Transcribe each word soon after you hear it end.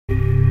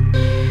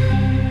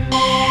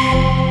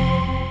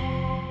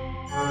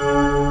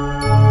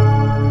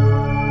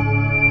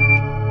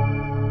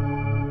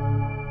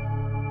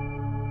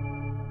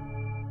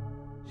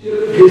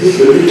his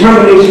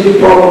determination to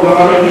follow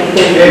God.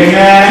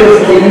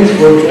 Trustees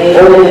for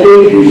all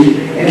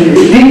babies and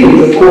the deacons,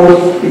 of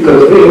course,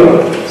 because they are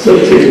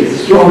such a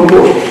strong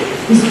force.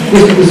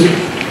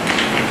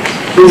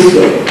 This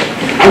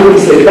I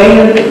wouldn't say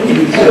band,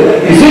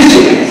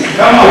 musicians.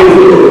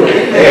 Amen.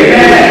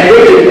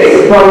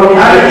 They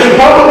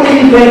probably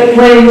been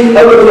playing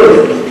other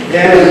places.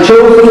 Yeah.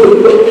 Chosen to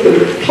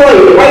play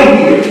right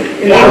here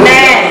in our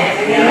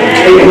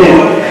Amen.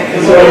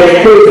 And so I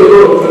praise the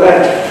Lord for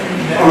that.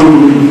 I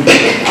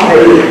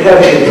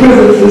have the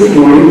privilege this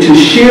morning to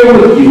share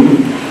with you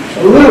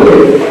a little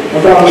bit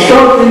about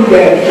something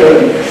that,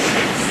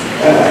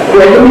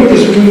 well, let me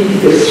just read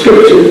the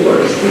scripture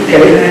first,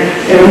 okay?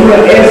 And I'm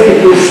going to ask if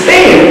you'll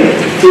stand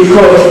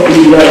because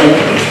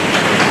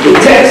the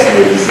text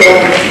is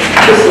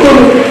it's a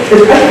little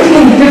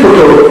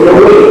difficult in a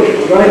way,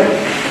 right?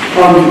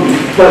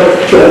 But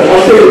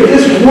I'll say that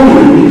this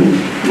woman,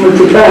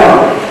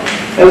 Tabal,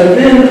 has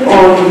been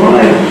on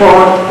my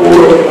heart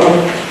for a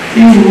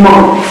few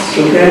months,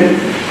 okay?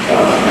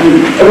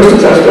 Ever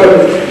since I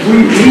started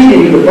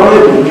reading the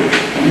Bible,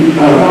 and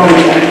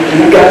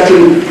I got to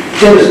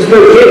Genesis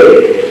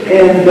 38,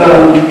 and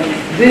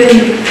then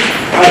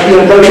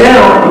by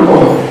now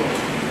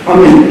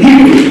I'm in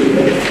Hebrew,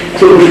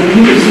 so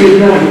you can see it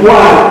now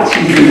why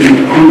she's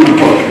been on my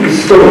heart, the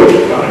story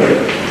about her.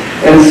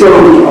 And so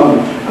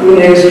I'm going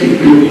to ask you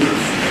to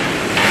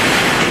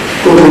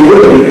go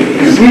with me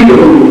and read the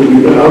movie,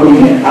 but I'll be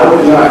out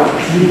and out.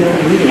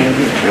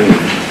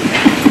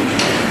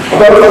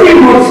 About 3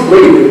 months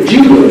later,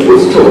 Judah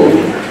was told,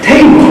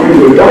 Tamar,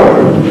 your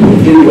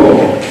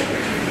daughter-in-law,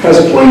 has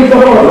played the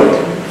harlot,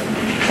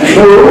 and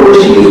moreover,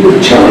 she is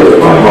with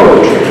child by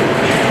harlotry.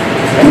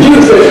 And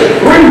Judah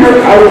said, bring her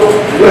out,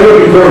 let her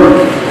be burned.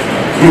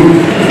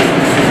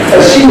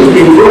 As she was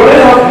being brought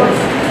out,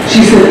 she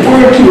sent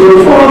word to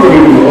her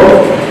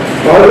father-in-law,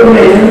 by the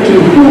man to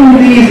whom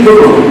these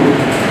belong,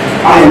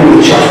 I am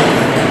the child.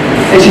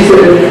 And she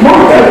said,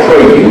 Mark, I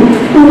pray you,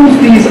 whose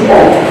these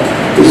are?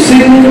 The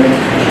sinner,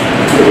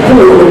 the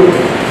poor,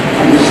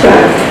 and the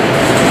staff.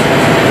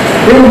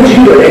 Then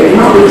Judah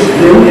acknowledged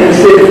them and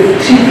said,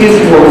 she is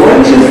more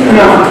righteous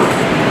than I,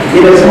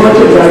 inasmuch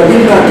as I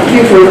did not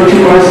give her to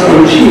my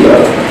son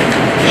Shelah,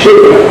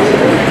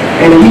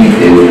 and he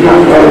did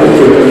not write it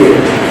to her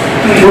yet.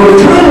 When the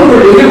time of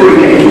her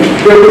delivery came,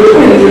 there were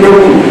twins in her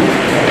womb.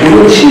 And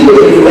when she was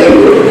in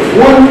labor,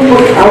 one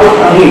put out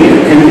a hand,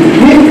 and the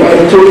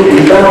midwife took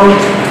and bound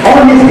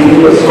on his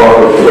hand a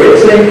scarlet thread,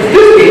 saying,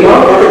 this came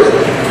out first.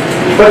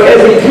 But as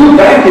he drew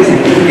back his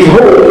hand,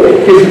 behold,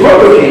 his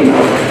brother came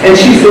out. And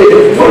she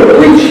said, what a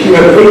breach you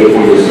have made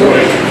for yourself.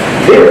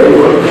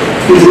 Therefore,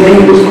 his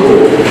name was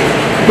called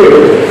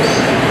Perez.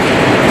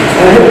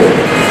 I have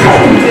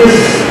copied this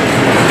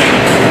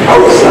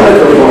outside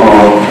the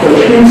law, but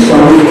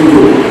inside the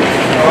Lord.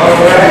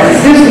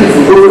 This is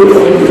the word of the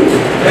Lord.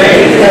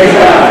 Thank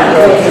God.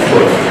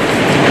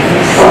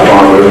 Our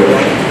Father,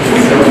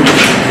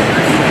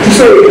 to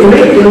say,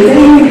 make the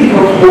name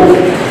become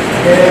holy.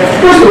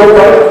 First of all,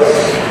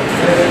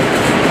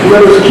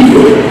 let us keep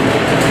it.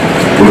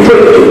 We pray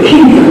that your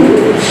kingdom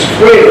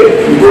spread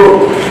and grow.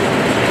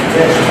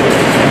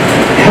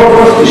 Help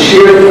us to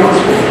share the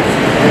gospel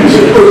and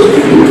supposed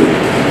to do it.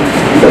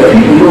 Let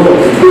people know what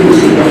the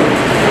goodness of God.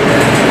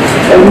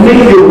 And may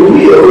your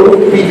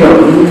will be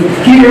done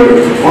here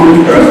on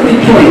the earthly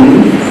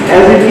plane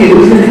as it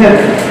is in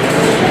heaven.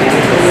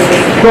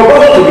 Help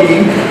us to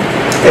be,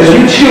 as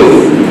your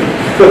children,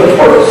 the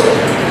first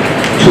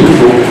to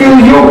fulfill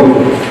your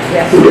will,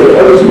 so that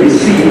others may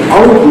see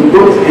our good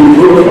works and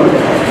glorify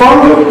our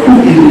Father who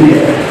is in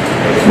heaven.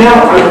 Now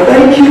I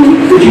thank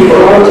you that you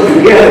allowed us to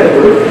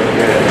gather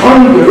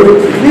under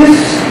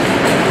this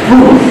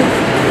roof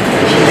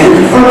and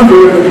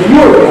under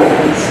your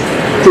guidance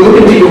to look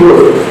into your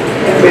word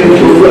and pray that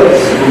you'll bless.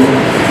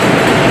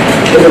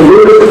 That the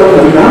words of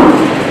my mouth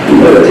and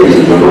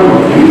meditations of my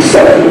heart be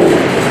acceptable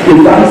in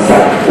thy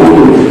sight, O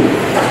Lord.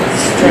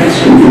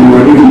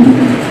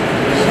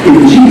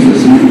 In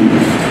Jesus' name, I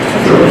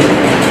pray.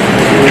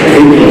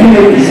 Amen. You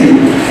may be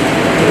seated.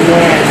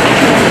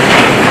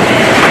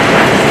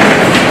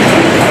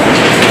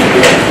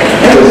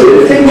 As I said,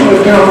 Tamar has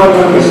been on my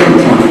mind for some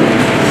time.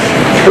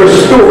 Her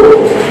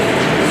story.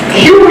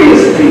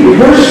 Curiously,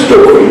 her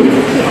story,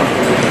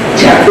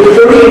 chapter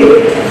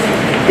 38,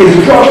 is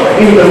dropped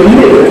in the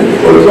middle,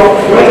 or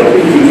dropped right at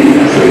the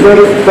beginning. I say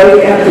right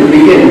after the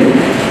beginning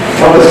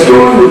of a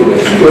story with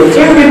which we are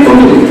very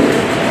familiar.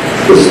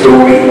 The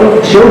story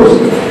of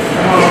Joseph.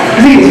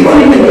 See, it's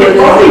funny that the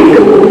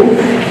Bible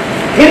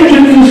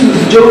introduces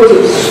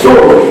Joseph's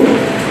story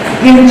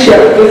in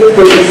chapter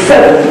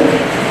 37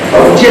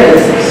 of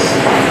Genesis.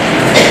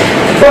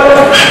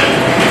 But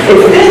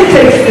it then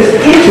takes this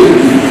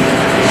interview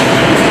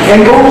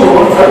and goes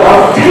on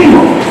about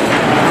Tamar.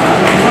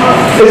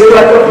 It's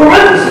like a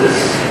parenthesis.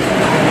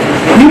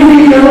 You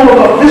need to know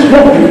about this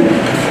woman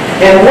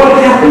and what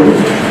happened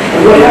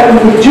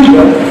with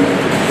Judah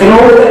and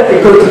all of that,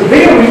 because it's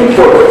very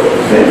important.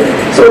 Okay?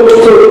 So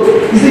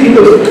you see,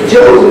 because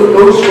Joseph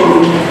goes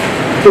from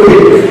the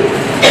pit,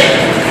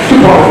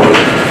 departed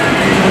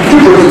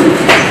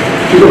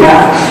to the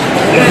house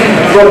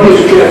from his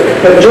trip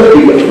that just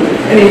begun.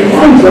 And he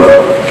winds up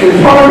in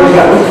Potiphar's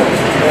house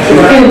at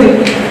the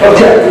end of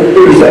chapter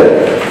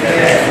 37.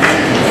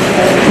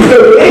 In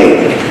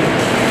 38,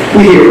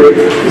 we hear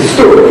the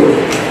story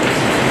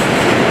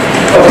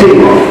of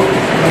Tamar.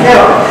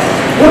 Now,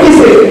 let me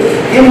say,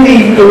 in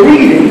the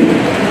reading,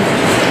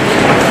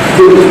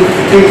 the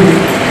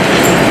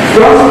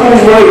gospel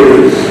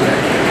writers,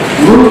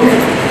 Luke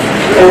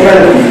and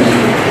Matthew,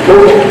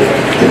 both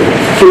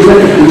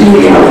present the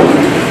genealogy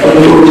of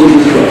the Lord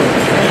Jesus Christ.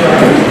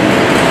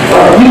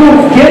 You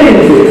don't get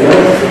into it,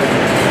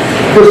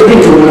 because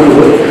people run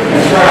away.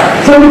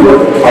 Some people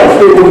fight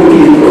their way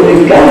in, or they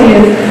got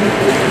in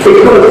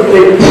because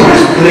they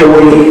pressed their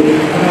way in.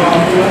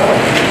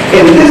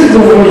 And this is the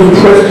one who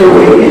pressed her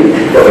way in.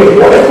 But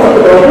before I talk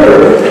about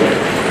her,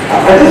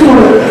 I just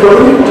want to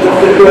point out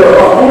that there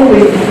are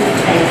only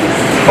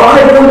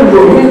 5 women who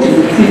are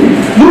mentioned.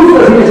 Luke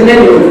doesn't mention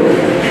any of them.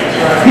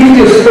 He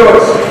just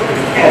starts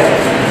at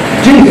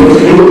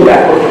Jesus and looks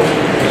backward.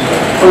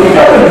 On the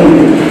other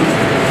hand,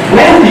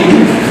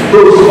 Matthew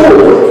goes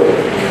forward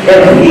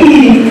and he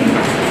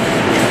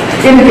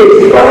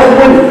indicates 5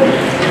 women.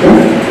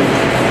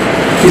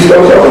 He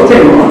starts off with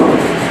Tamar.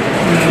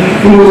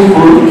 He moves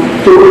on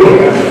to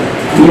Rahab.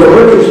 You know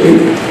her history.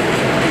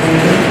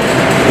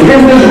 And then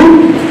there's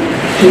Ruth.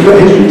 She's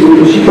got history too,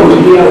 but she comes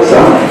from the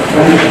outside.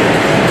 Right?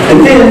 And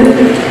then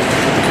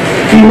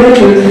he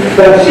mentions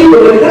Bathsheba,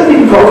 but he doesn't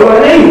even call her by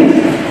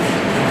name.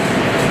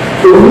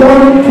 The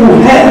one who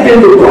had been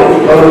the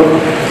wife of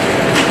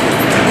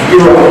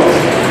Uriah.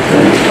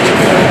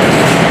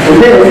 And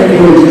then he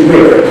mentions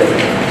Mary.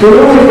 So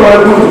there are only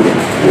 5 women.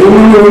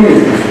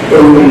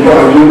 Only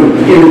 5 women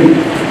in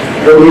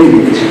the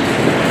lineage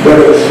that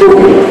are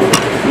spoken of.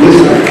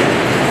 Listen.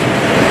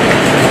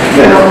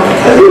 Now,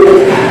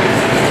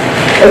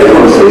 I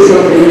want to say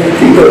something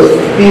because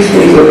these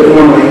things are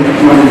on my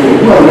mind.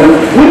 Well, now,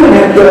 women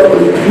have dealt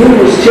with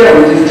numerous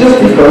challenges just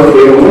because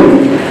they are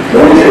women.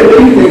 So I want to say a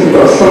few things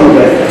about some of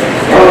that.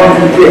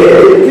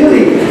 It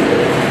really,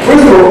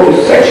 first of all, the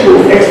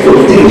sexual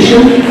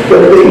exploitation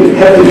that they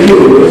have to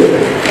deal with.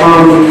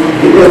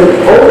 They're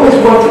always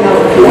watching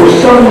out for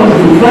someone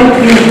who might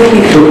be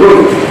looking to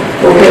rape.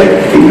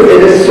 Okay?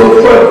 It is so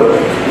clever.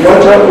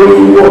 Watch out where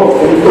you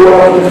walk and go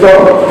out in the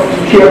dark.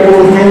 Be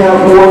careful and hang out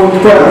more in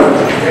crowds.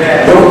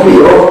 Don't be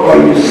off by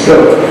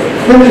yourself.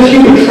 Then there's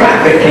human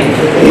trafficking.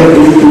 They have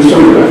to be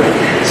concerned about.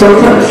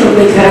 Sometimes some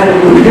things happen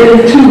with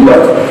men too,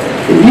 but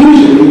it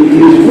usually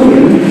is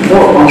women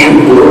more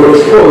often who are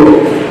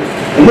exploited.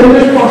 And then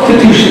there's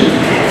prostitution.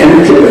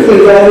 And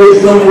typically that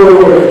is somewhere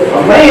where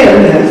a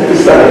man has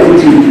decided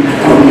to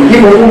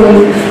give a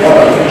woman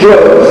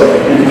drugs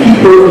and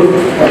keep her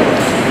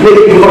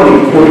making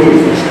money for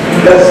years.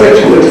 That's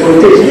sexual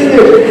exploitation.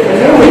 And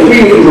there are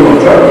 3 things I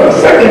want to talk about.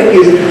 Second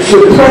is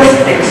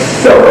suppressed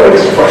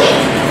self-expression.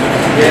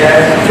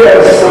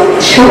 There's some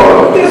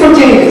charm. There's some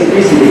changes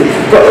recently.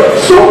 But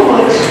so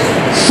much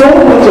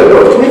of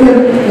what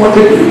women want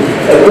to do,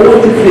 that go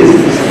into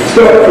business,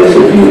 start this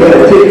or do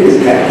that, take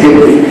this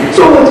activity.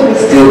 So much of it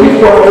still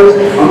requires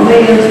a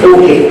man's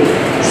okay.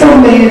 Some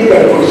man's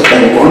got to go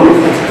stamp on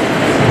it.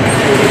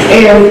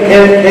 And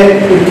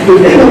the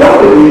thing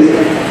about it is,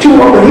 too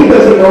often he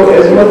doesn't know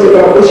as much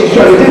about what she's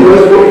trying to do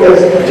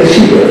as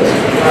she does.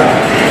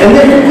 And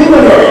then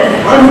women are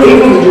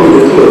unable to join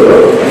the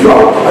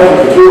club,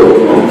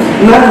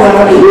 not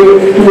allowed to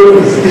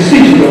make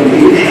decisions on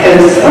me. And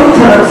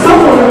sometimes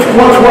someone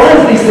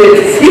wisely said,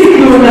 if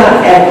you're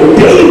not at the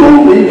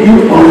table, then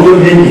you're on the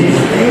menu.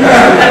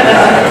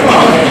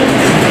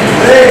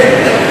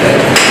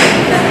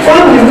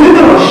 Finally,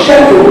 women are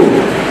shackled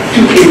to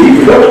a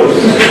reproductive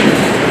system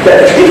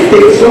that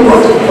dictates so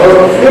much of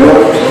their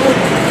lives.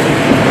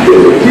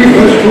 There's a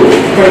premenstrual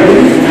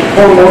pregnancy,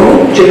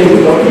 hormonal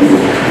changes of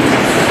people.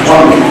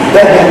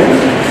 That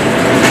happens.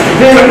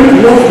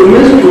 Then, once the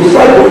menstrual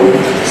cycle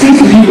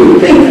ceases, you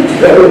would think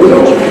that it was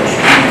over.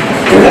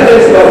 And that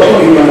lasts about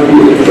 29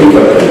 years.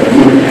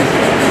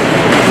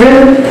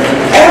 Then,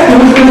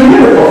 afterwards, there's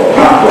menopause,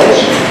 hot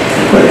flash.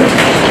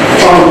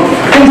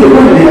 Things that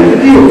women have to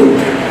deal with.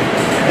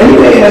 And you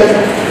may ask,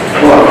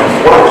 well,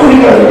 why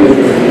 25 years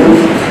ago?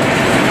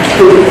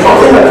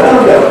 Something I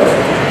found out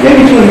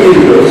maybe 20 years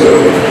ago or so.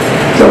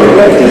 Something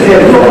I just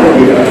had no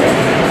idea.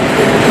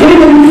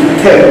 Women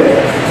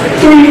have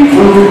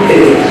 300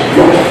 eggs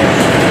lost.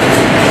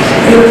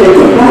 And if they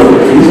went out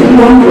of it,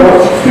 one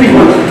drops 3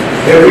 months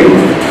every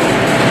month.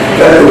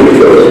 That's the way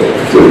it goes.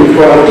 So we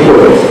try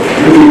 12,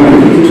 and we might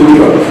need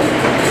 25.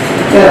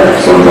 Now,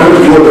 sometimes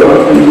more than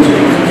up and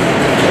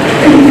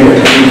and you have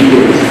to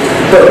use this.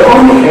 But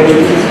on the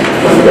edges,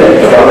 like that,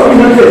 about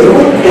 300 days. And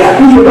what got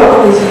me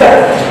about this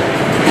fact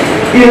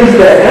is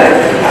that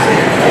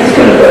it's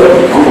kind of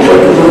almost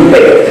like it was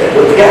unfair.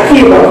 What got me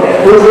about that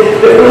was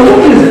that when a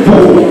woman is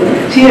born,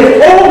 she has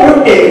all her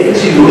eggs that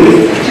she's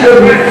laid. She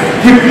doesn't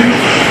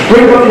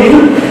break up and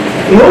even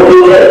no do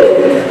that.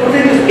 Don't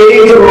they just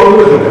eggs along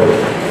with her?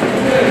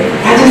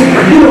 I just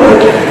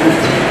realized that.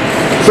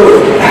 So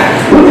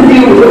women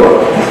deal with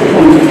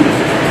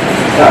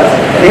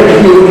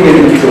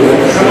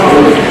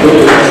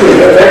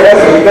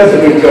That's a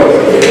big joke.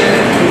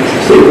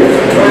 See?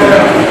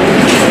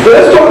 So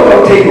let's talk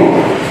about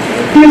Tamar.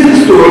 Here's the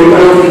story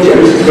found in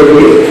Genesis 38.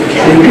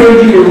 I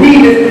encourage you to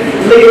read it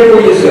later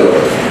for yourself.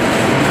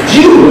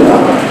 Judah,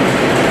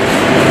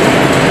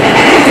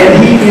 and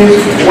he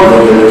is one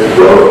of the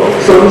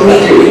 12 sons of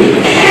Jacob.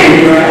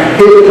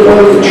 He is one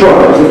of the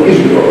tribes of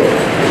Israel.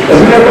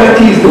 As a matter of fact,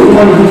 he's the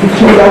one who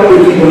turned out to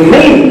be the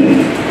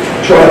main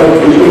tribe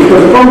of Israel,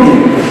 because from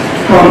him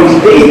comes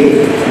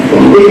David, and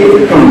from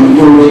David comes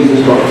the Lord Jesus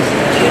Christ.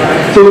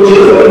 So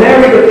Judah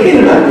married a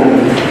Canaanite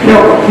woman.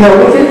 Now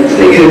what's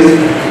interesting is,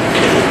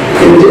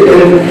 in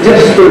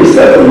Genesis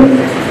 37,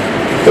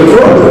 the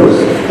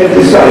brothers had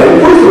decided,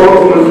 first of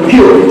all, we're going to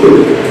kill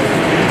Judah.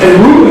 And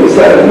Reuben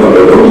decided, no,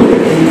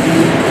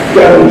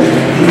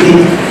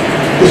 he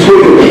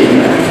dissuaded him from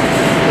that.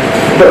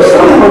 But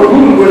somehow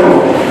Reuben went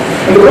on,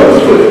 and the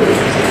brothers split.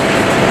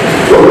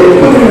 So they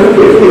put him in a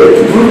pit,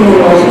 Reuben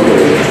went also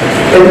there.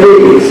 And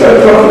they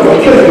started talking about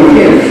killing him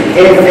again.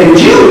 And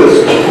Judah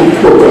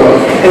spoke up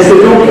and said,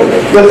 no,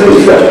 let's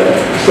just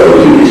settle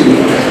to this.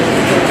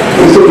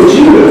 And so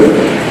Judah,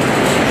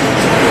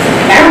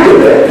 after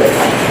that,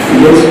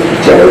 verse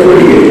chapter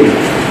 38,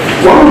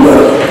 wound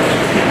up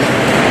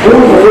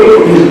going away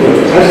from his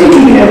brothers. I think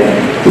he had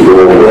to go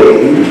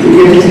away to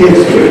get his head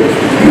straight.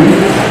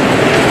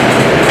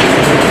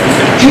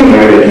 Judah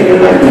married a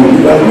Canaanite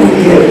woman by whom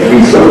he had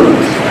 3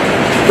 sons.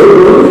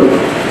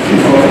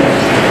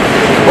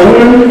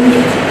 Onan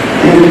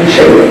and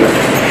Shelah.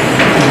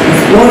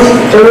 Once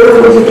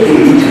was of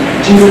age,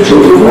 Judah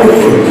chose a wife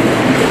for him,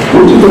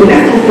 which was a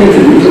natural thing to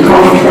do, was a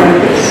common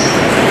practice.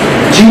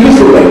 Judah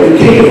selected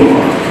Tamar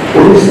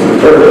for his son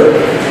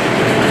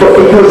But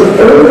because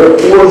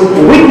was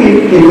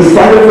wicked in the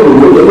sight of the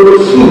Lord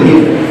slew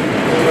him.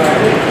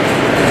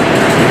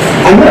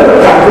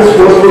 Another practice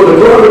was for the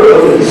brother of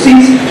the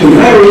deceased to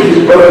marry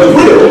his brother's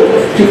widow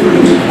to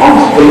produce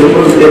offspring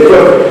from their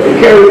brother, to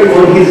carry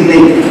on his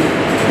name.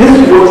 This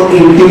was a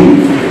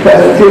duty.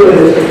 Pastor Taylor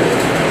has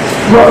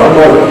brought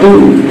about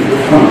duty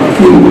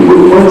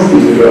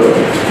Wednesdays ago.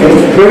 And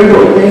very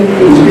important thing,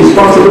 it was a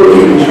responsibility,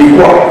 it was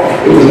required.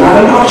 It was not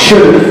an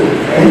option.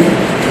 Right?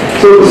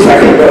 So the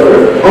second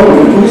brother,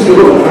 Onan, who's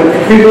still alive,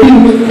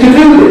 refused to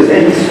do this,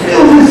 and he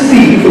spilled his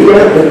seed, the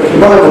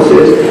Bible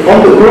says, on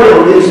the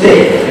ground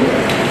instead.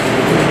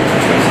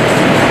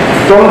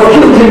 God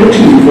killed him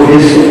too for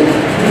his sin.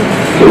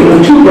 So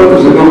the 2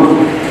 brothers are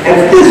gone.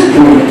 At this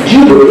point,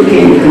 Judah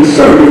became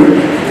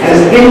concerned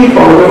as any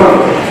father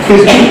might.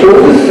 His 2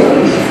 oldest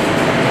sons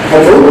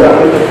had both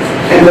died,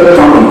 and the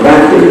common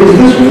factor is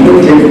this woman,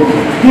 Tamar.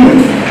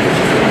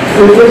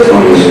 They just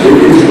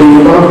understood this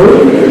thing about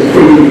her, as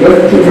bringing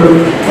back to her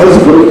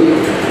husband.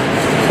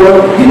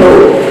 Well,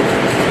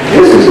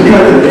 this is the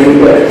kind of thing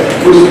that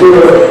was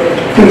for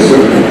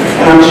concern.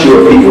 And I'm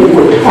sure people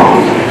were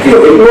talking. They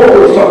were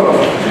always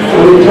talking.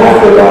 When we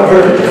talked about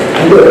her,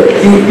 and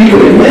you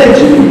can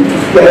imagine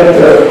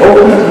that all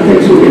kinds of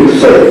things were being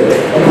said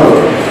about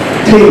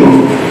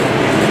Tamar.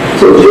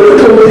 So Judah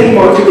told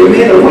Tamar to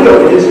remain a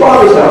widow in his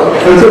father's house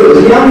until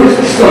his youngest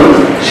son,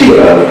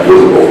 Shelah,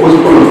 was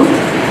born.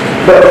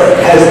 But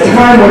as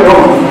time went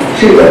on,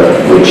 Shelah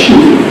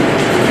matured.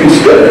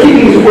 Instead of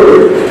keeping his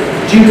word,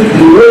 Judah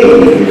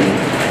delayed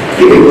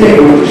giving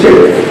Tamar to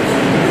Shelah,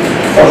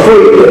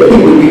 afraid that he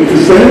would meet the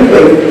same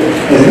fate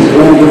as his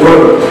older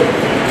brothers.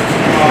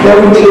 Now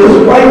when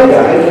Judah's wife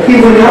died,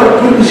 he went out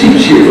with the sheep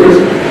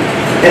shearers,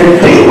 and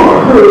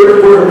Tamar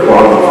heard where her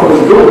father-in-law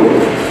was going,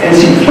 and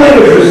she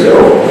planted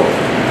herself,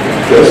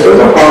 just as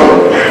a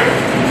harlot,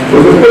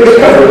 with her face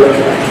covered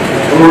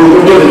among the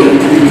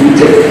women to be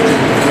taken.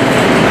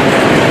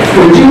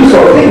 When Judah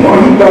saw Tamar,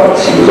 he thought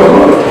she was a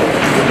harlot,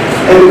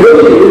 and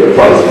negotiated a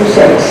price for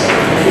sex.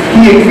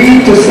 He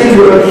agreed to send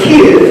her a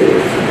kid,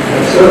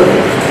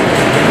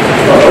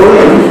 a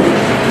lamb,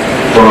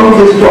 from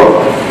his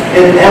daughter,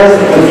 and as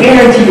a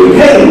guarantee of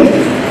payment,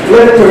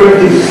 left her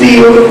his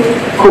sealed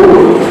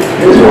cord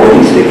and his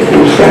walking stick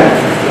for sack.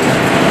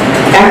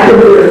 After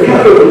her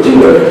encounter with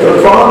Judah,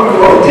 her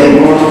father-in-law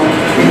Tamar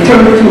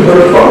returned to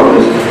her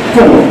father's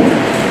home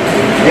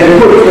and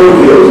put her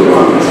widow's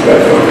garments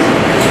back on.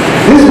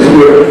 This is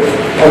where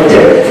our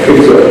text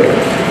picks up.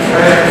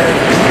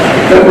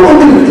 Now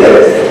going to the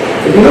text,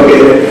 if you look at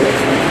it,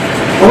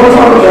 I want to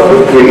talk about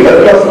the 3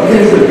 some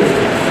things that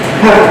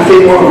happen to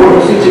Tamar in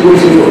one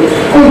situation.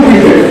 Only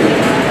 3 things.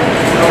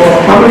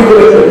 How many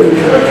words have we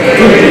got?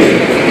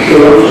 So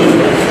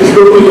let's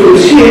go through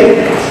this.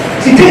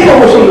 Tamar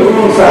was on the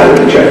wrong side of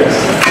the tracks.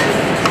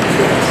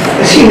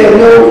 And she had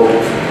no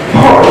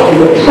part in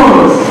the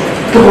promise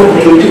God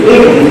made to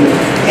Abraham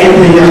and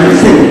the young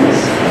descendants.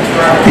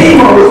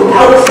 Tamar was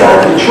outside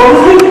the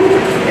tribe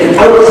and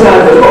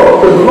outside the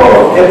law, because the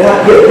law had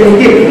not yet been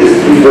given. This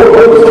is before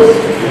Moses.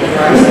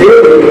 This is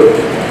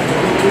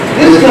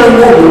This young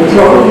woman,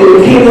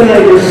 the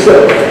Canaanite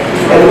herself,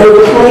 had no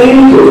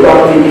claim to a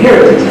godly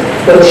inheritance,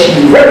 but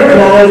she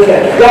recognized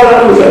that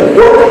God was at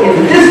work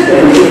in this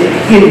family,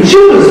 in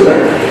Judah's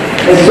family,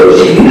 and so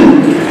she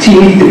knew she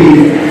needed to be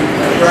there.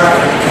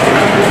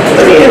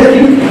 Let me ask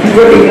you, you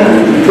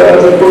recognize that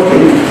God's at work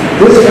in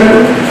this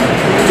family,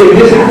 in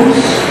this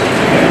house,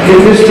 in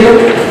this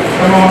church?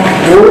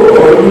 Or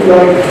are you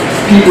like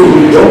people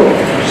who don't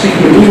see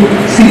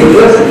the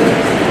blessing?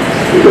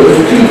 Because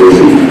they're too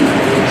busy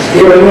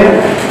staring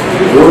at,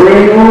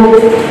 worrying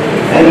over,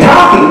 and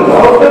talking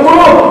about the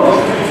wrong.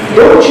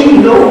 Don't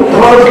you know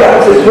God's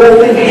got this whole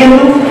thing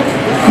handled?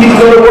 He's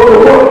going to work a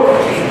work.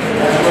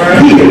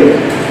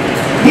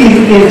 He's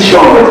in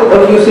charge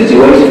of your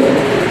situation.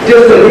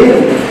 Just let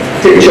him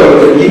take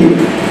charge of you.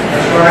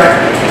 That's right.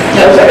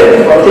 Now,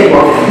 say about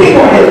Tamar.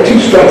 Tamar had 2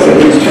 strikes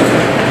in his turn.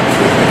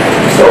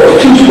 So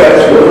 2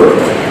 strikes were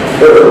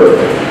her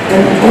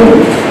and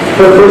only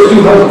her first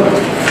 2 husbands.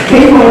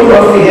 Tamar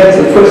probably had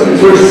some questions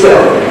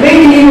herself,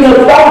 maybe even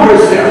about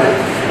herself,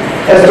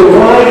 as to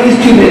why these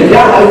 2 men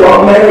died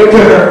while married to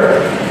her.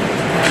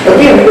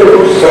 Again, there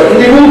were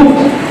certainly rules.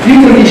 You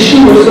can be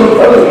sure some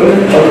other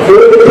women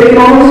avoided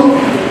Tamar's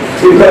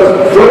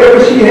because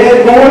whatever she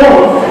had going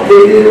on,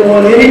 they didn't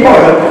want any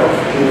part of it.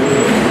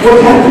 What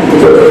happened to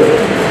her?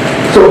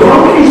 So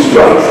how many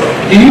strikes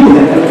do you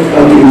have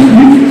against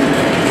you?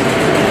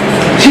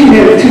 She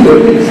had 2 at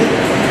least.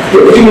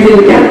 But you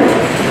didn't count.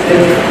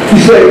 And you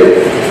say,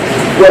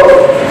 well,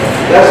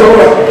 that's all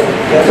right.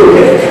 That's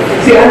okay.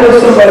 See, I know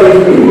somebody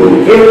who can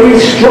remove every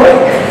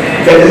strike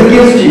that is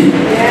against you.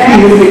 He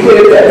has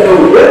declared that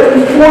no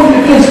weapon formed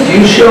against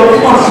you shall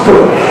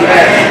prosper.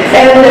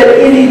 And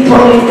that any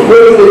tongue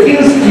raised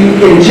against you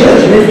in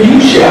judgment you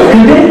shall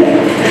condemn.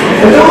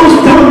 And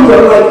those tongues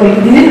are like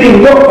nipping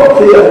dogs.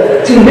 They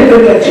are to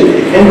nipping at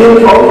you. And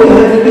then all you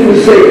have to do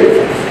is say,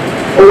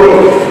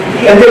 oh,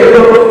 and there you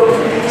go.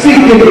 See,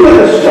 if you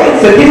have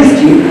strikes against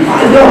you,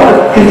 my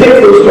God can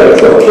take those strikes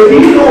off. If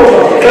you know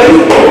about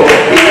baseball,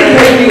 he can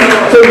take you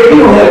so if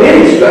you don't have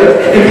any strikes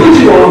and put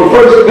you on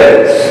first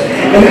base.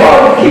 And God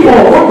will keep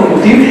on working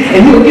with you,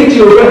 and he'll get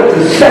you around to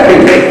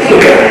second base. So,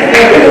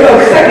 and in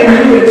about second,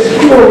 you're in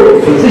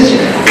scoring position.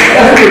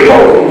 That's what they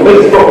call it in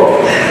baseball.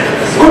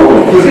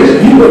 Scoring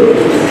position.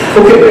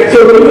 Okay,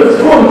 so you're in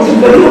scoring position,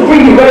 but he'll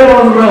bring you right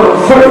on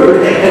around third,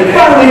 and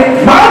finally,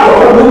 my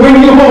God will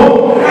bring you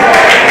home.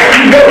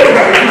 You know it.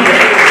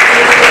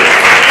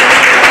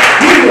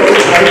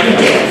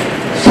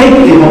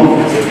 Safety home.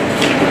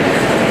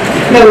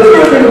 Now the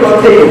first thing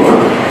about Tamar,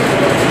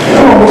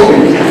 I'm almost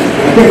finished.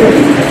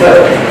 But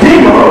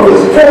Tamar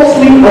was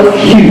falsely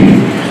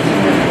accused.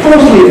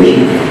 Falsely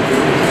accused.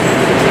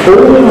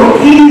 Oh, how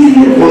easy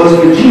it was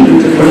for Judah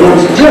to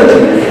pronounce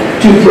judgment,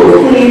 to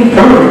proclaim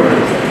murder.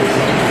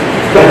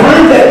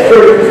 Behind that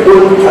verdict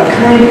was a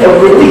kind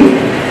of relief.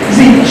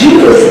 See,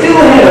 Judah still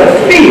had a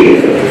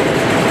fear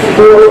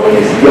for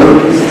his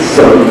youngest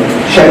son,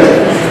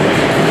 Shechem.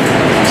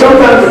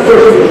 Sometimes a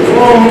person is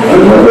wrong,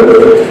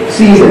 another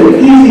sees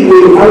an easy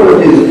way out of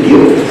his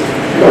guilt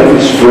by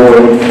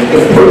destroying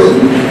the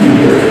person he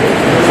hurt.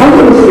 I'm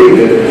going to say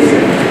that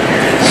again.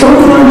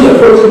 Sometimes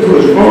a person who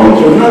is wrong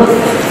to another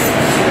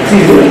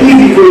sees an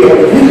easy way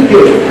out of his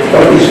guilt by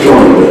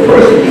destroying the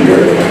person he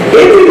hurt.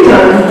 Every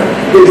time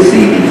they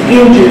see the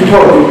injured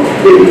party,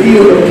 they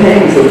feel the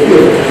pangs of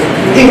guilt.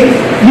 If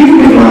you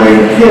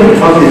remind him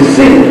of his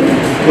sin,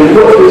 then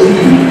what does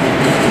he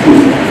do?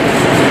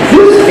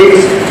 This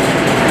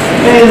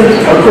expands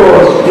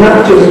across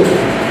not just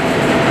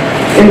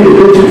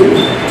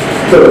individuals,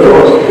 but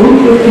across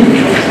groups of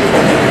people.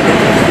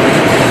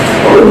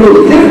 One of the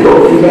most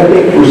difficulties, I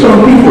think, for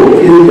some people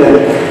is that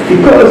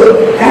because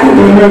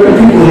African American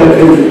people have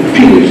been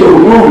treated so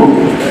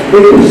wrong,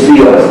 they can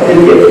see us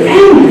and get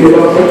angry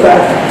about the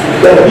fact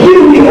that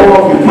here we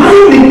are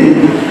reminding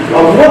them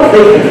of what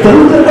they have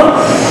done to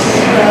us.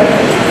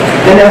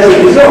 And as a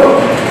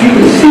result, you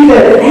can see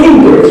that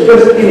anger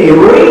expressed in a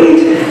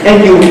rage,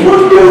 and you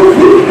wonder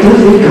where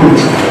does it come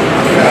from?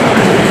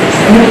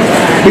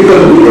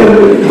 Because we have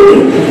been put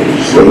into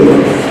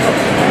slavery.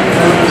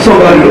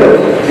 Somebody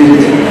else did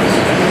it to us.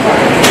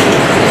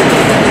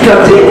 Now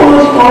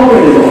Tamar's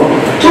father-in-law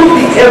took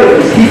the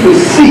evidence he could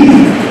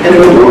see and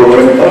the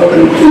word of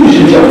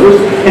conclusion jumpers,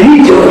 and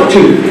he jumped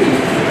too.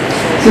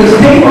 Since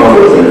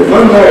Tamar was an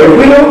unmarried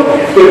widow,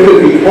 there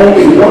could be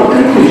only one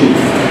conclusion.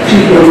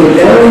 She's going to go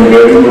down and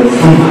marry with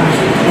somebody.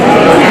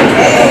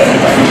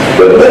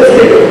 But let's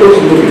take a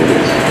closer look at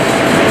this.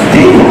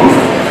 Tamar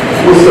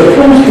was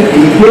supposed to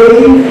be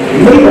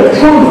made a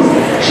promise.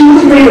 She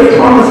was made a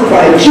promise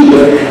by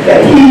Judah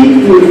that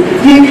he would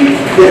give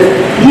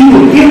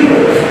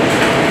her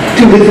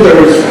to his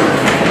third son.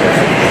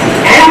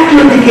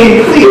 After it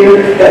became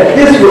clear that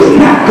this was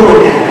not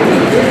going to happen,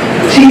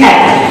 she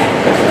acted.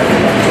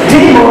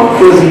 Tamar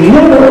was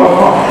never a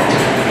harlot.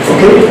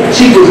 Okay?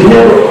 She was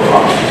never a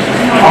harlot.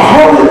 A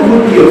harlot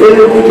would be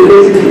available to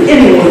basically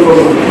anyone for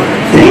money.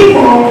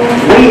 Tamar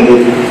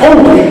waited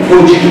only for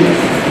Judah.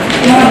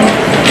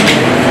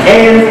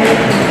 And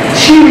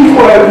she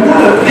required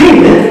not a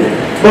payment,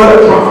 but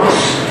a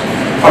promise.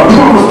 A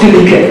promise to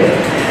be kept.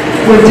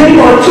 When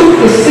Tamar took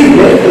the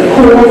signet, the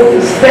cord,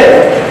 the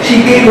spell,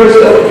 she gave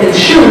herself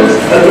insurance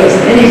against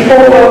any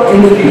fallout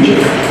in the future.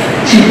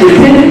 She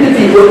pretended to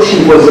be what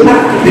she was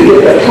not to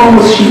get the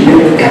promise she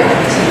never got.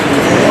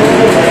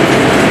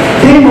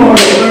 Tamar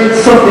had learned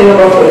something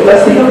about the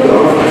blessing of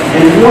God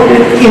and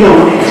wanted in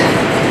on it.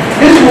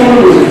 This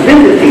woman was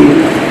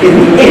vindicated in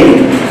the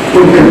end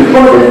when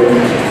confronted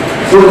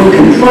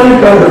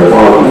by her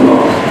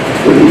father-in-law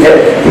when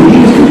he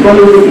was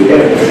confronted with the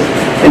evidence.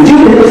 And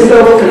Judah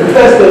himself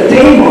confessed that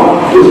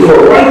Tamar was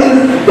more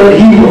righteous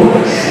than he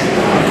was.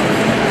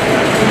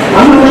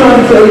 I'm not trying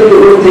to tell you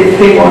the word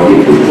Tamar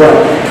did was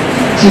right.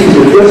 She was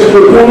a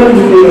desperate woman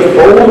who made a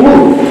bold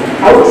move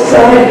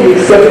outside the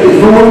accepted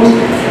norms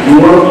and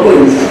one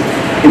place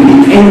in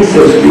the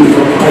ancestry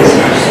of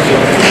Christ.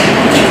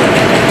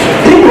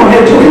 Tamar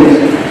had twins.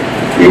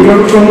 You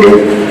remember from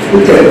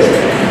the text.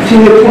 She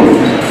had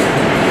twins.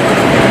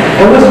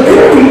 And what's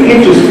very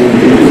interesting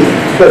is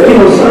that,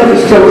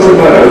 scientists tell us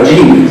about our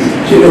genes,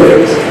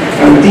 genetics,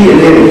 our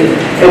DNA,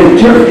 and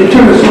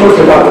determine so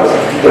much about us.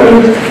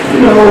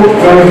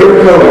 Our hair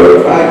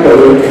color, eye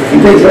color, and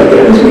things like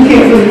that. We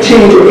can't really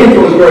change or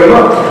influence very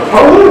much.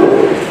 However,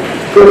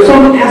 there are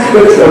some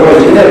aspects of our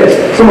genetics,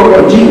 some of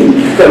our genes,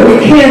 that we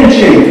can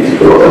change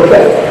or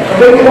affect.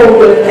 They call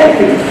them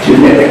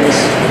epigenetics.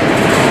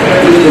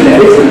 This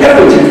genetics and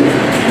epigenetics.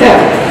 Now,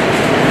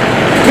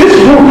 this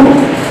woman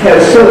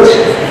has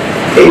such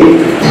a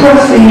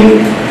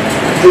pressing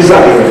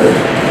desire,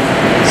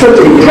 such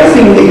a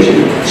pressing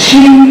nature.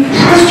 She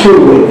pressed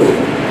her way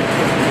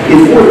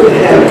in order to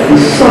have the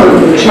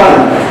son, the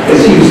child, as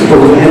she was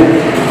supposed to have.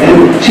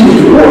 And she was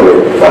rewarded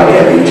by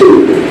having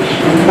two,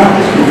 not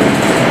just one.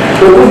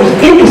 But what was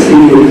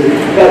interesting is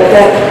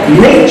that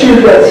nature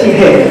that she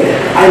had,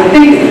 I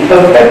think,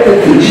 affected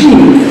the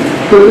genes,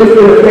 because it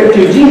affected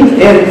your genes,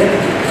 and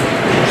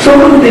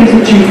some of the things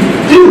that you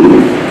do.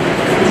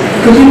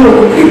 Because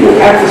when people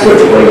act a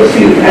certain way, you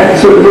see them act a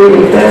certain way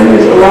in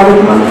families a lot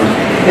of times.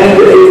 And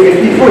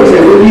for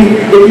example, if you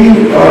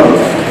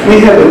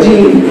may have a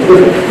gene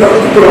that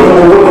put on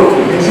more work,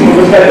 some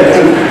of us have it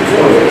too.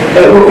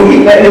 But if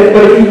you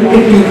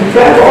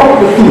back off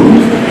the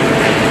food,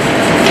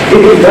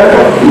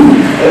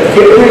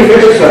 get plenty of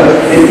exercise,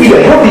 and eat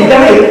a healthy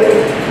diet,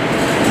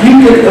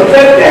 you can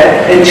affect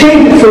that and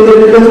change it so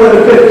that it does not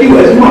affect you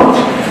as much,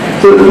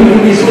 so that you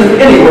can be slim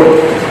anyway.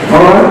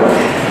 All right.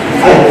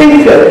 I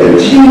think that the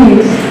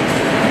genes,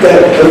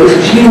 this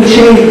gene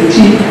change that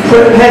she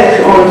passed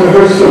on to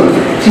her son,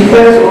 she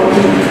passed on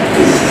to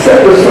the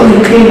separate son who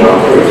came out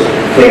first,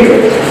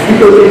 favorite.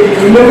 Because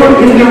if you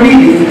remember in the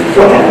reading,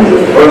 what happens to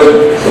the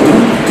first son,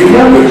 the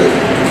youngest,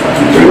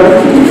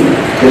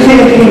 his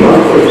hand came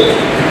out first.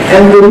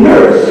 And the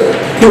nurse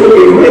put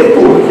a red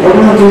cord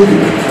around his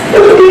neck.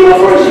 That's what came out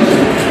first, she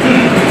said.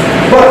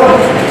 But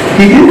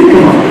he didn't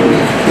come out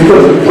first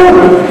because the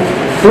brother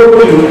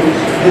broke the news.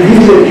 And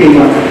he said he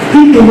came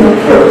out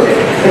first.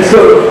 And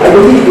so I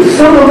believe that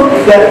some of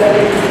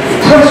that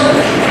pressure,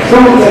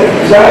 some of that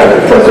desire to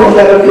press on,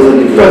 that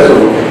ability to press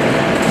on,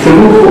 to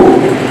move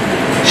forward,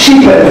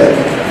 she passed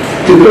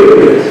to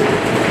greatness.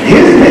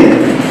 His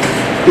name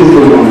is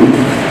the one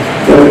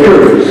that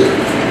occurs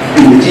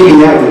in the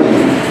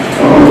genealogy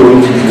of our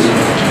Lord Jesus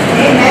Christ.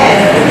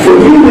 Amen. So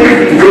you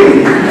may be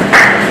waiting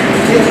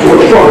for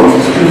a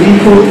promise to be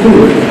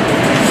fulfilled.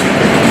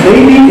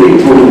 Maybe they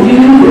told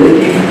you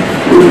that if you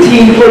were a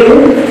team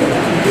player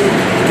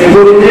and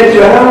worked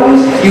extra hours,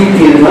 you'd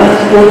be in line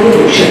for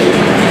promotion.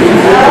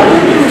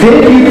 Then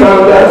you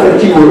found out that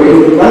you were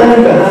in line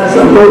behind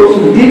some folks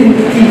who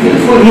didn't even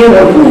put in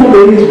a full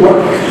day's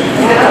work.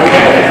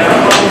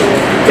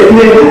 It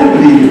never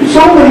happened to you.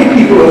 So many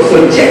people are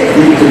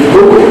subjected to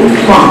broken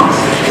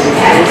promises.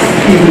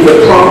 Even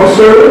the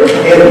promiser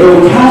had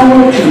no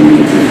power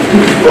in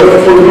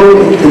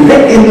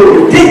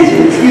their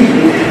intention,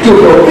 to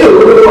fulfill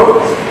the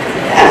promise.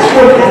 That's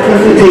what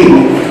happened to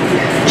Tamar.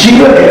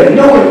 Judah had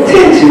no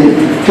intention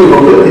to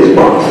fulfill his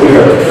promise to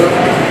her.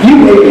 You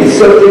may be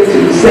subject to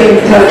the same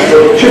types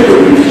of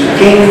trickery,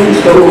 games,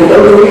 stolen,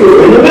 or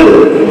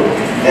inability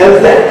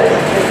as that.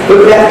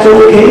 But that's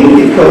okay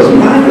because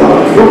my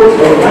God works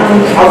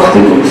around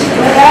obstacles.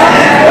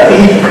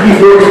 He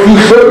works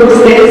through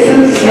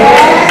circumstances.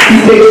 He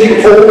takes you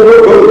over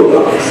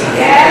roadblocks.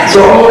 So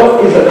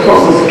God is a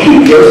promise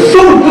keeper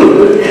so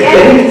good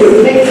that he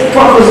would make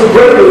promise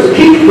breakers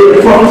keep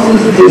their promises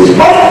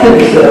despite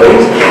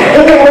themselves,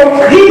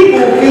 or he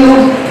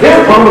fulfills their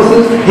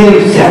promises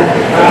himself.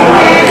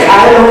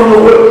 I don't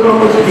know what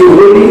promise you're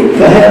waiting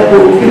to have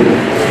fulfilled.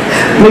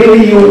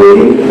 Maybe you're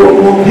waiting for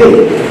more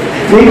pay.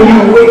 Maybe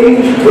you're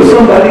waiting for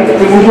somebody to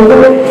move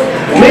away.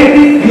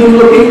 Maybe you're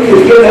looking to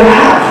get a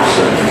house.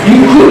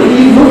 You could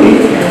be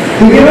looking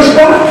to get a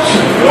spouse.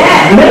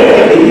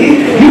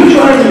 Maybe you're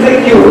trying to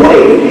make your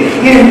way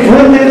in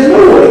when there's no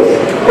way.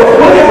 But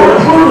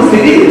whatever promise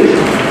it is,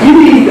 you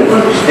need to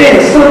understand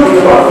something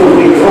about the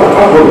way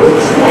God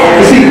operates.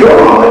 You see,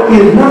 God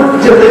is not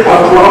just a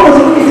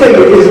promise. Let me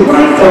tell you, it's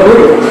like a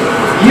river.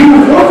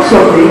 You want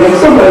something and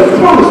somebody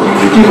promised you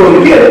that you're going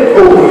to get it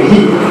over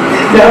here.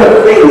 Now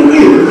the thing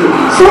is,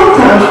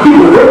 sometimes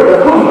people work their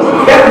promise.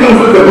 That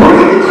means the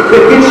bridge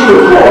that gets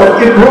you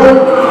across is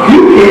broken.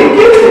 You can't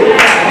get it.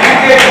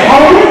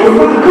 However,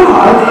 my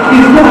God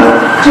is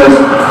not just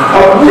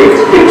a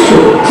bridge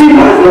fixer. See,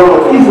 my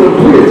God God is a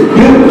bridge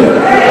builder.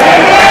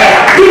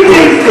 He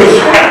takes the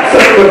scraps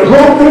of the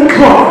broken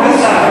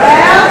cloths.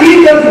 He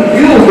doesn't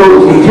build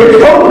those in church.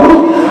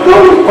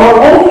 Those are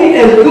only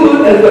as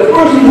good as the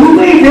person who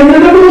made them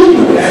in the first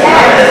place.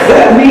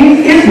 That means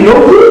it's no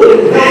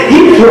good. He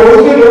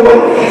throws it away.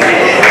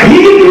 He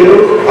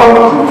builds a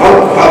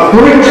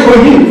bridge for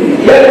you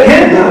that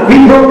cannot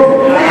be broken.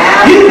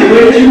 His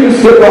bridge you can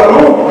sit out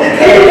on.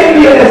 Hey, let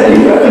me ask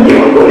you, what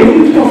are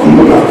you talking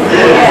about?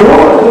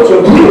 God was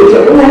a bridge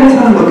a long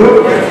time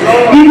ago.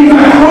 He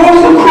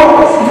crossed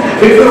across.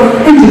 It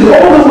reaches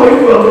all the way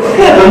from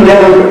heaven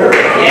down to earth.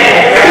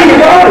 The thing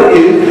about it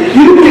is,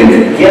 you can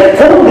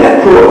get on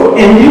that cross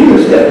and you can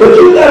step, but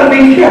you got to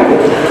be careful.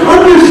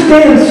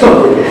 Understand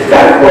something.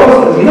 That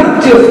cross is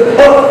not just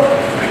up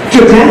to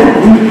down,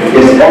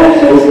 it's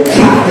also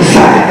side to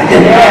side.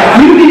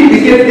 You need to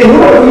get in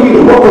order for you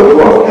to walk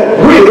across that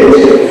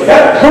bridge,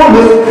 that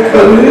promise,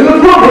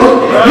 the promise,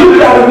 you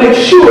got to make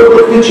sure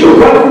that you're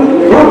right with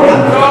your brother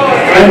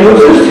and your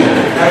sister.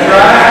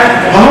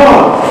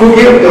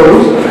 Forgive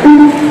those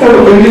who have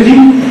offended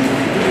you,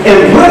 and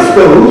bless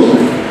those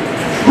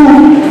who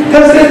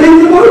have said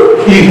things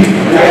about you.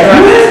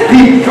 Bless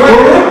people.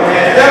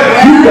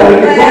 You got to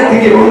get back to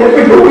get on that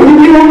bridge. But when you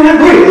get on that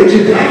bridge,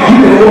 you can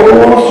walk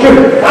all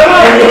straight.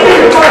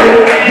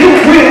 This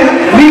bridge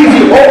leads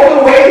you all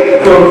the way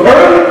from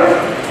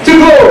earth to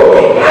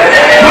glory. My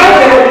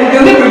God will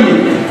deliver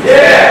you.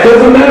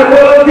 Doesn't matter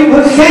what other people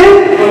have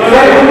said,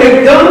 like what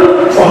they've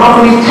done, or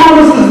how many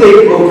promises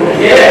they've broken.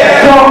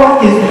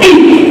 God is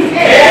able.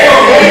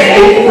 He's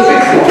able to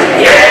fix it.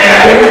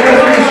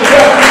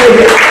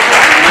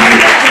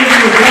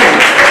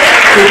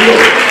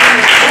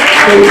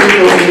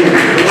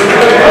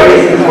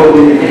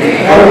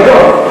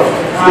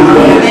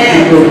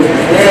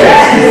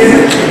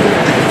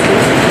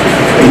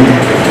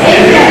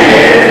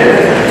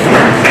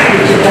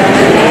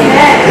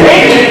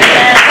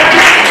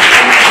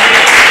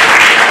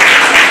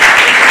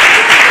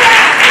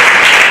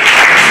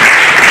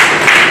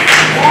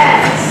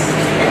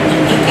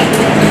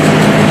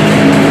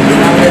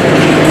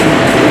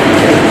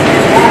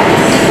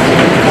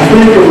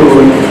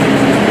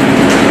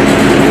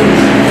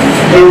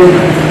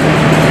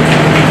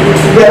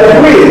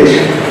 That bridge,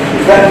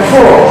 that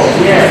cross,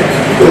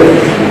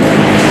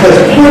 has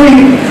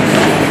plenty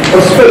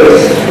of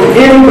space for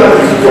anybody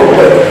to walk.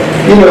 But,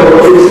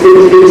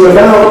 it's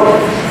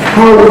about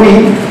how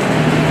we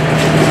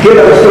get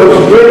ourselves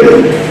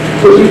ready,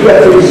 because you've got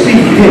to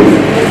receive Him.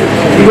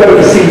 You've got to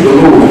receive the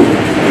Lord.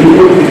 You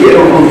want to get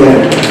on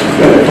that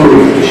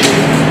bridge.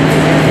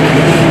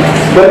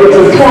 But it's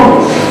a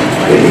promise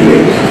that He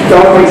makes.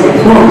 God makes a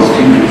promise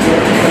to you.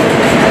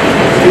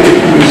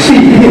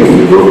 Receive Him,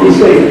 you will be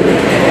saved.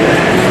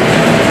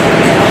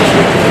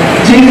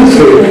 Jesus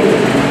said,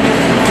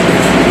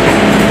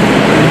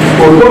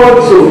 for God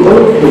so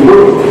loved the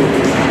world.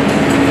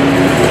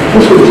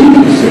 That's what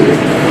Jesus said.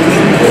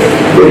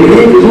 But He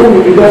gave His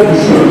only begotten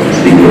Son,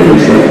 speaking of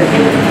Himself,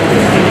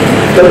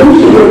 that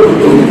whosoever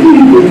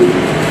believeth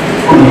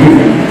on Him,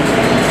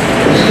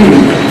 that's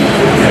Jesus,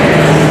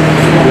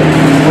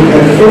 will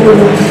have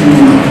everlasting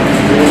life.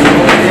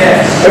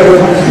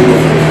 Everlasting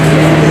life.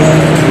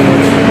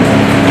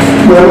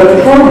 Well, that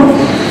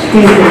promise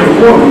came from the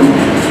woman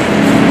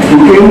who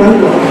came out of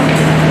God.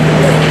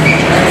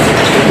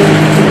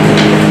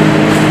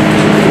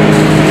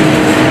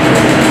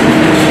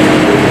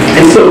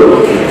 And so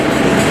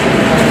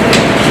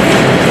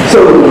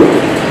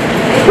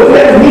what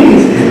that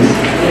means is,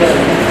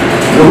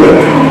 no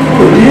matter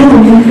how down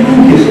you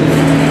find yourself,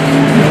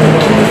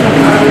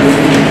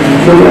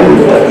 no matter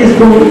what is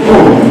going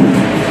on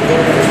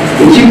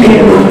that you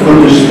cannot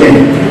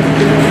understand,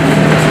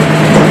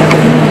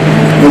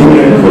 no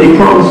matter what He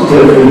promises to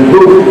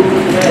do,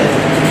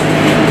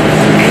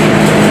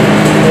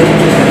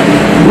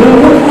 well,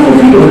 what other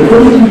people have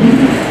done to you,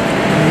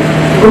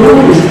 the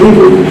Lord is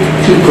able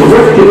to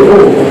correct it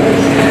all.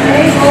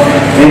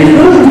 And He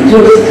doesn't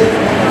just,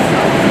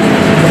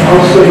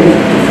 I'll say,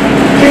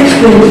 fix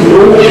things in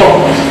old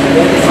parts.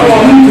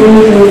 He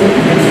brings them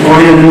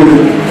brand new.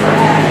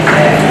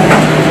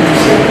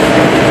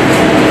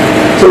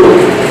 So,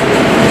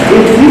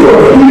 if you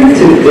are here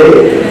today,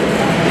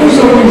 for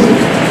some reason,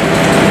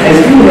 as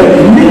you have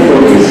never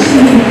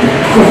received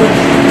Christ,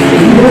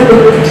 you never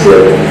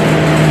said,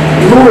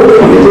 Lord,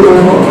 come into my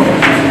heart.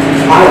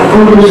 I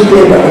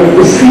understand, I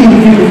receive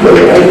you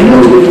because I know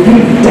that you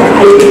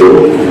died for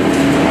me.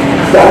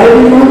 Died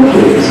in my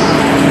place.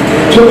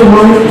 Took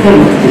my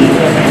penalty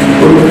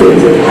for the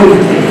things that I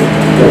did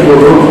that were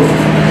wrong.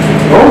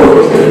 All of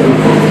us that were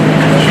wrong.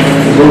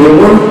 There's only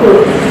one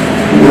person,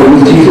 and that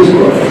was Jesus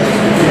Christ.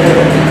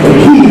 But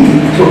He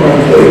took our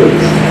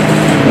place.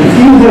 And if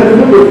you have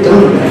never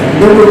done that,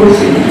 never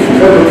received it,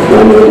 never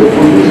called on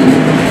His name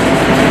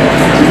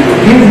to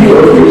forgive you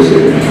of your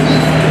sins,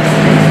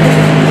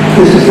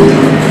 this is the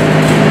time.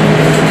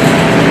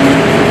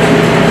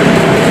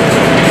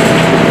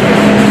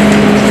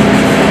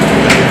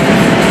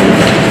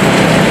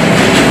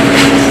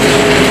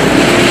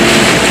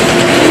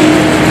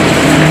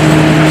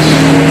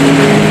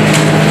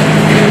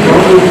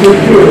 will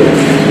take care of you.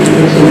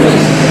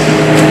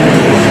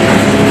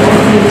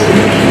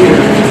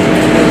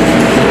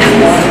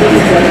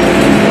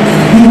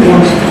 He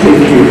wants to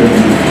take care of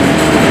you.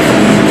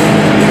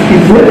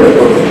 He's never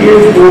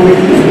forgive or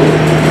before.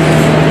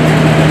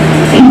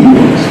 He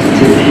wants to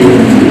take care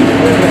of you.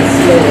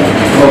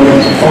 God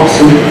is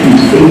awesome.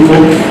 He's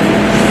able.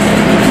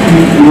 He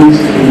is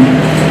King.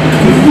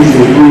 He is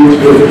a great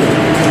good.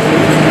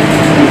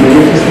 And the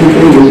interesting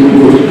thing is,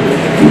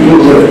 he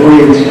knows that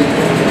bridge.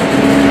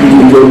 He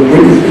knows that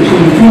bridge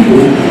between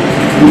people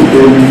who've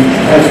been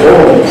at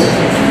odds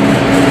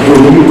for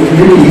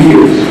many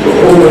years, for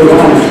all their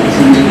lives, it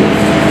seems to be.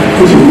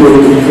 This is where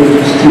it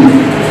refers to.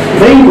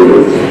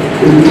 Language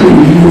is between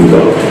you and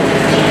God.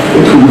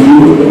 Between you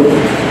and God.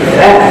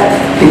 That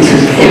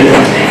fixes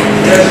everything.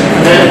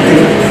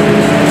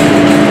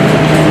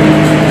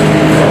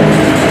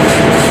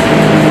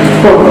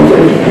 Father,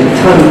 thank you for the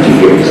time that you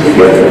gave us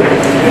together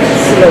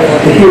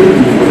to hear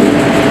from you.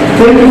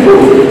 Thank you for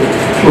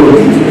the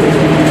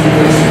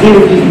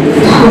energy, the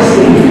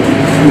blessing,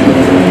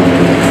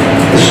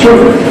 the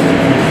strength.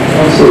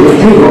 So the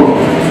table,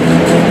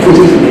 which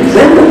is an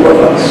example for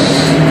us,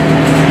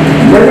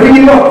 never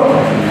give up,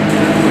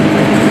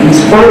 in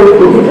spite of the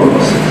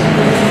promises,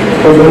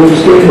 but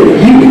understand that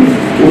you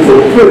will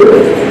fulfill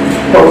it,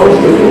 help us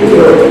to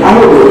fulfill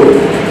our will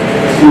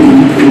through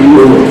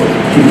your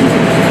kingdom.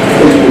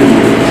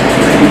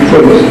 We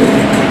praise you.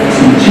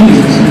 In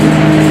Jesus' name,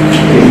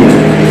 amen.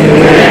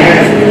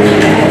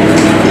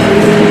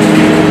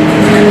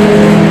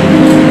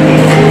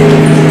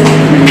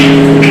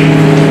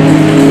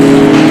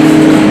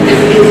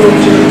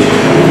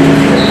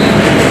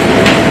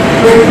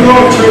 Praise the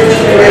Lord, church.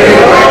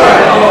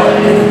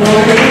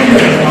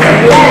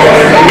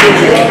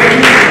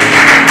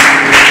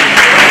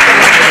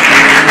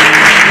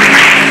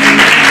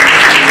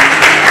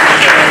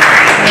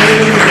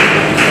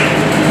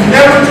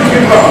 Never to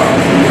give up.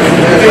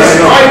 In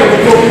spite of the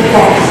broken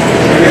promises.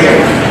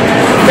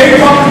 They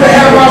promised to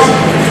have us.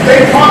 They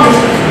promised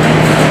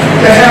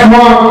to have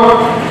my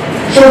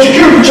Social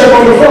Security check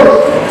on the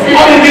first.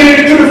 I didn't get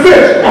into the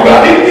fifth, but I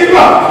didn't give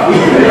up.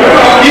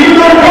 Even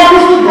though the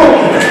promise was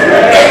broken.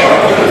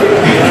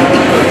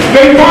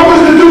 They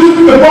promised to do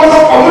the bus.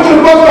 I went to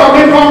the bus stop.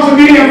 They promised to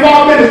be there in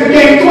 5 minutes. It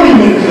came 20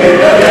 minutes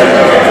later.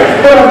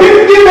 But I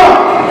didn't give up.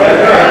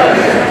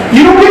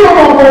 You don't give up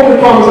on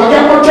broken promise. I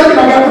got my check and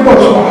I got the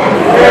bus ride.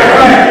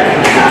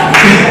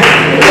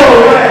 So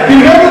you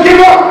never give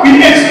up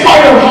in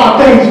spite of how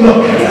things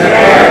look.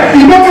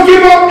 You never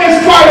give up in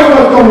spite of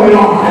what's going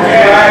on.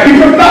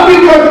 Because not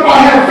because I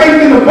have faith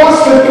in the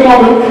bus system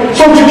or the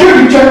Social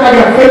Security check, I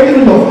got faith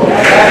in the Lord.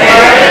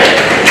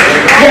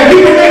 Yeah,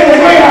 he can make a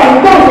way out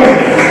of nowhere.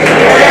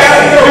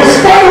 In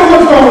spite of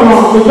what's going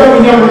on, the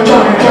Reverend Young was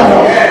trying to tell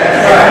us.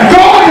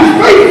 God is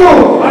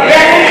faithful.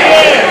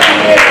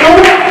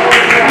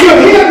 You're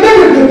here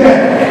living today.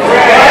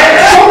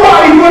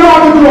 Somebody went on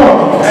the throne.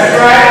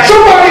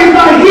 Somebody is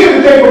not here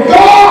today, but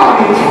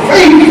God is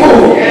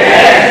faithful.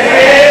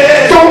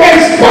 So in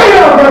spite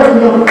of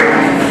Reverend,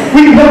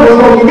 we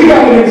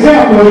got an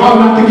example of how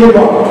not to give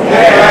up.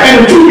 And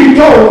the truth be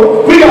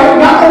told, we got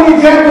not only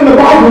examples in the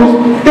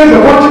Bible, there's a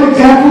bunch of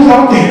examples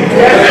out there.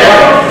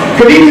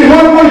 Because each and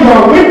one of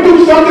y'all went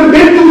through something,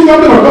 been through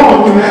something, or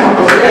gone through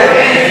something.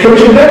 But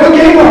you never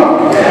gave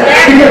up.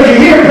 Because you're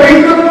here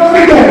praising the Lord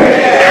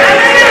today.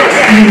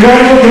 You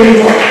never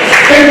gave up.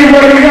 Thank you,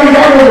 Brother Young.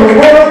 That was a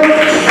word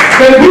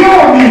that we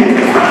all need.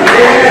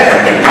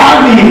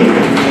 I need.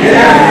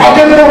 I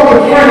just talked to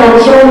a friend on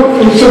the show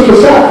from Sister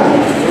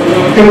Saturday.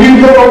 And we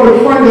go over a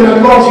friend that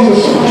I lost. He's a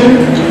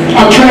surgeon.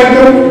 I trained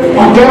him.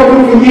 I dealt with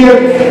him for years.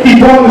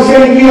 He born the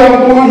same year I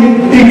was born.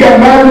 He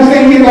got married the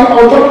same year I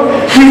was born.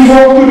 We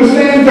walked through the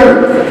same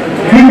dirt.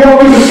 We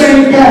walked through the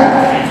same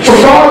path. So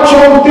God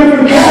chose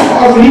different paths for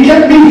us, and he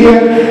kept me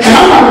here, and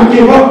I'm not going to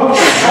give up.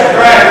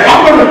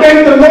 I'm going to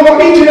thank the Lord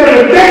each and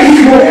every day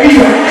he woke me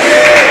up.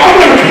 I'm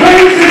going to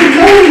praise his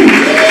name.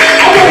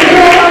 I'm going to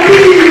get on my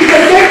knees and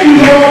say, thank you,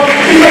 Lord,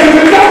 because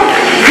it's enough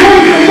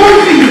grace and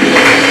mercy.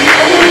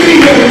 I'm going to be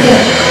here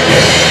today.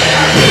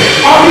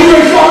 I'll be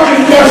very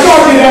sergeant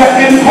that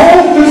and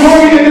hold the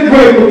glory in the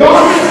grave. But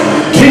God,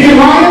 Deacon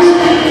Lyons,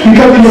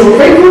 because of your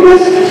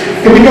faithfulness,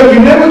 and because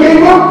you never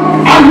gave up,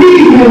 I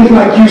need men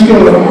like you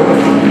still around.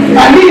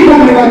 I need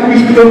women like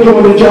you still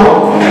doing the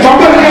job. So I'm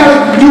going to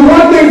ask, do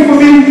one thing for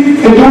me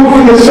and do it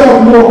for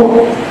yourself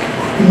more.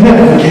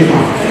 Never give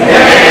up.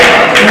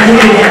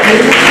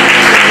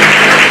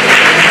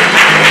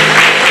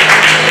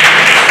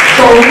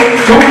 So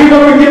don't give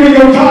up and give me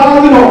your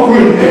tithes and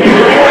offering.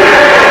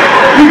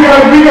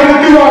 Because we're going to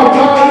do our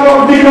tithes and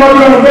offering. We're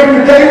going to bring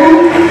the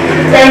table.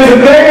 And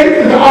today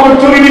is the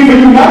opportunity for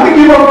you not to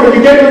give up. Because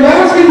you gave it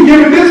last week, you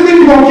gave it this week,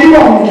 you're going to keep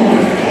on.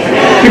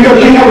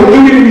 Because we have a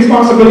duty and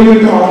responsibility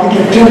to God to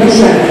give 10%.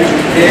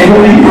 And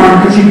when he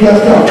earned, because he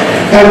blessed up.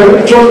 As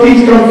the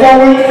trustees come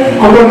forward,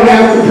 I'm going to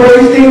ask the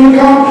praise team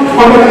to come.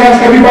 I'm going to ask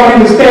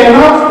everybody to stand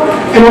up.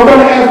 And I'm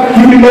going to ask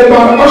you to be led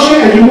by the usher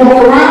as you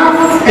walk around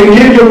and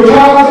give your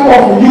tithes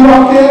off of you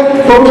out there.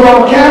 Go to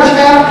our cash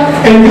app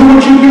and do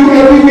what you do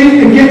every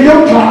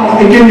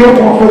and give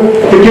your offer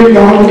to give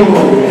God the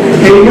glory.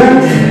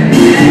 Amen.